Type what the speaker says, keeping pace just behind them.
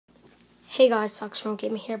Hey guys, Soxfront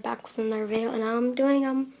Gaming here, back with another video, and I'm doing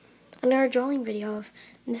another drawing video.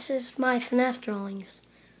 And this is my FNAF drawings.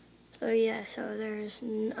 So yeah, so there's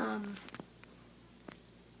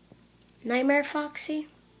Nightmare Foxy,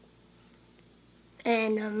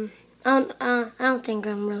 and I don't think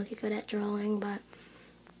I'm really good at drawing, but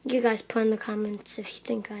you guys put in the comments if you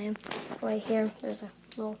think I am. Right here, there's a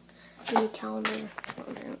little mini calendar.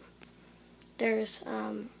 There's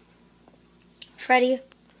Freddy.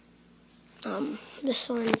 This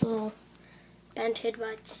one's a little bented,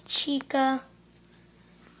 but it's Chica.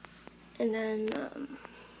 And then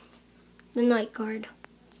the Night Guard.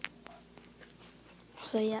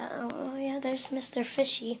 So yeah, oh yeah, there's Mr.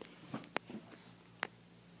 Fishy.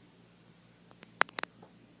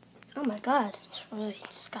 Oh my god, it's really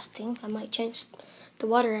disgusting. I might change the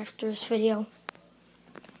water after this video.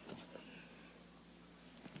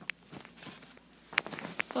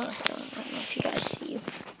 I don't know if you guys see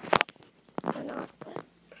or not, but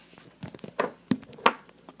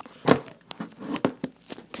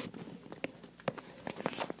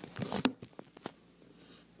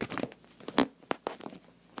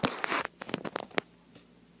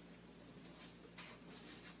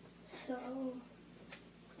so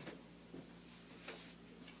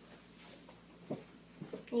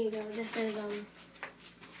here you go. This is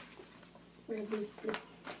red, blue.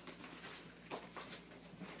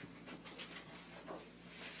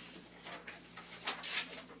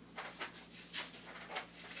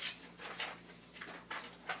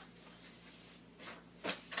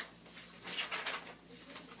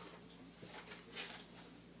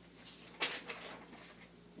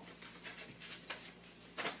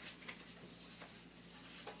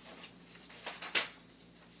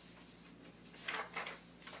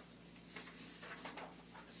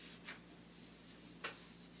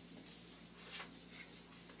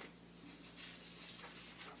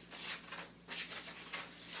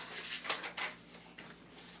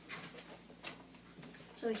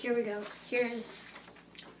 So here we go. Here's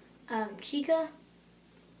Chica.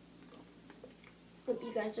 Hope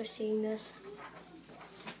you guys are seeing this.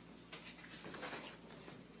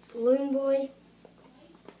 Balloon Boy.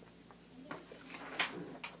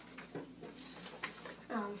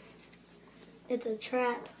 It's a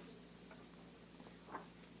trap.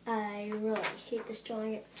 I really hate this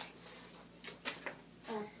drawing.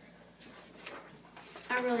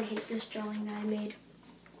 I really hate this drawing that I made.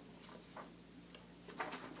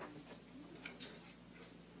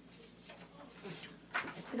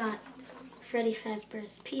 We got Freddy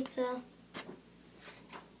Fazbear's Pizza.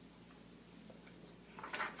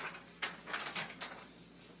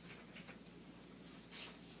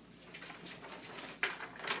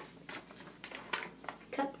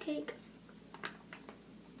 Cupcake.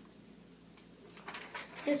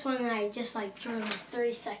 This one I just drew in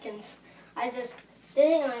 30 seconds. I just did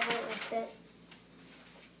it and I went with it.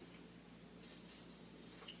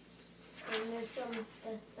 And there's some,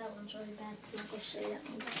 that one's really bad. I'm not going to show you that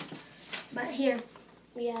one. But here,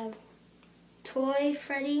 we have Toy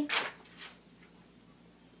Freddy.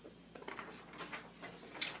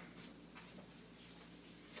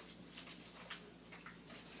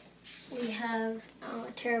 We have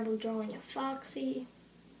a terrible drawing of Foxy.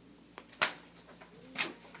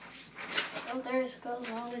 So there goes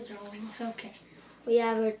all the drawings. Okay. We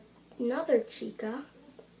have another Chica.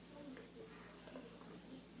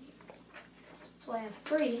 So I have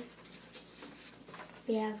 3.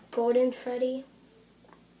 We have Golden Freddy.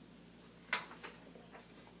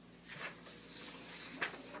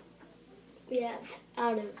 We have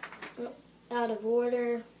Out of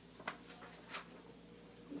Order.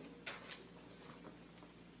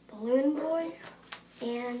 Balloon Boy.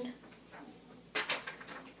 And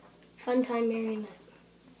Funtime Marionette.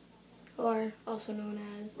 Or also known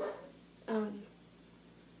as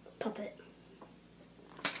Puppet.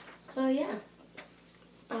 So yeah.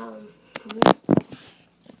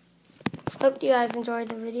 Hope you guys enjoyed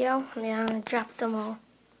the video. Yeah, I dropped them all.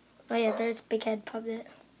 Oh yeah, there's Big Head Puppet.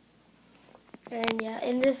 And yeah,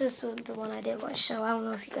 and this is the one I didn't want to show. I don't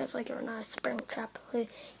know if you guys like it or not. Springtrap. It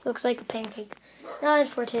looks like a pancake. That's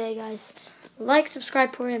it for today, guys. Like,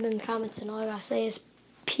 subscribe, put it in the comments, and all I gotta say is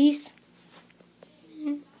peace.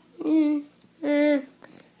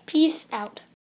 Peace out.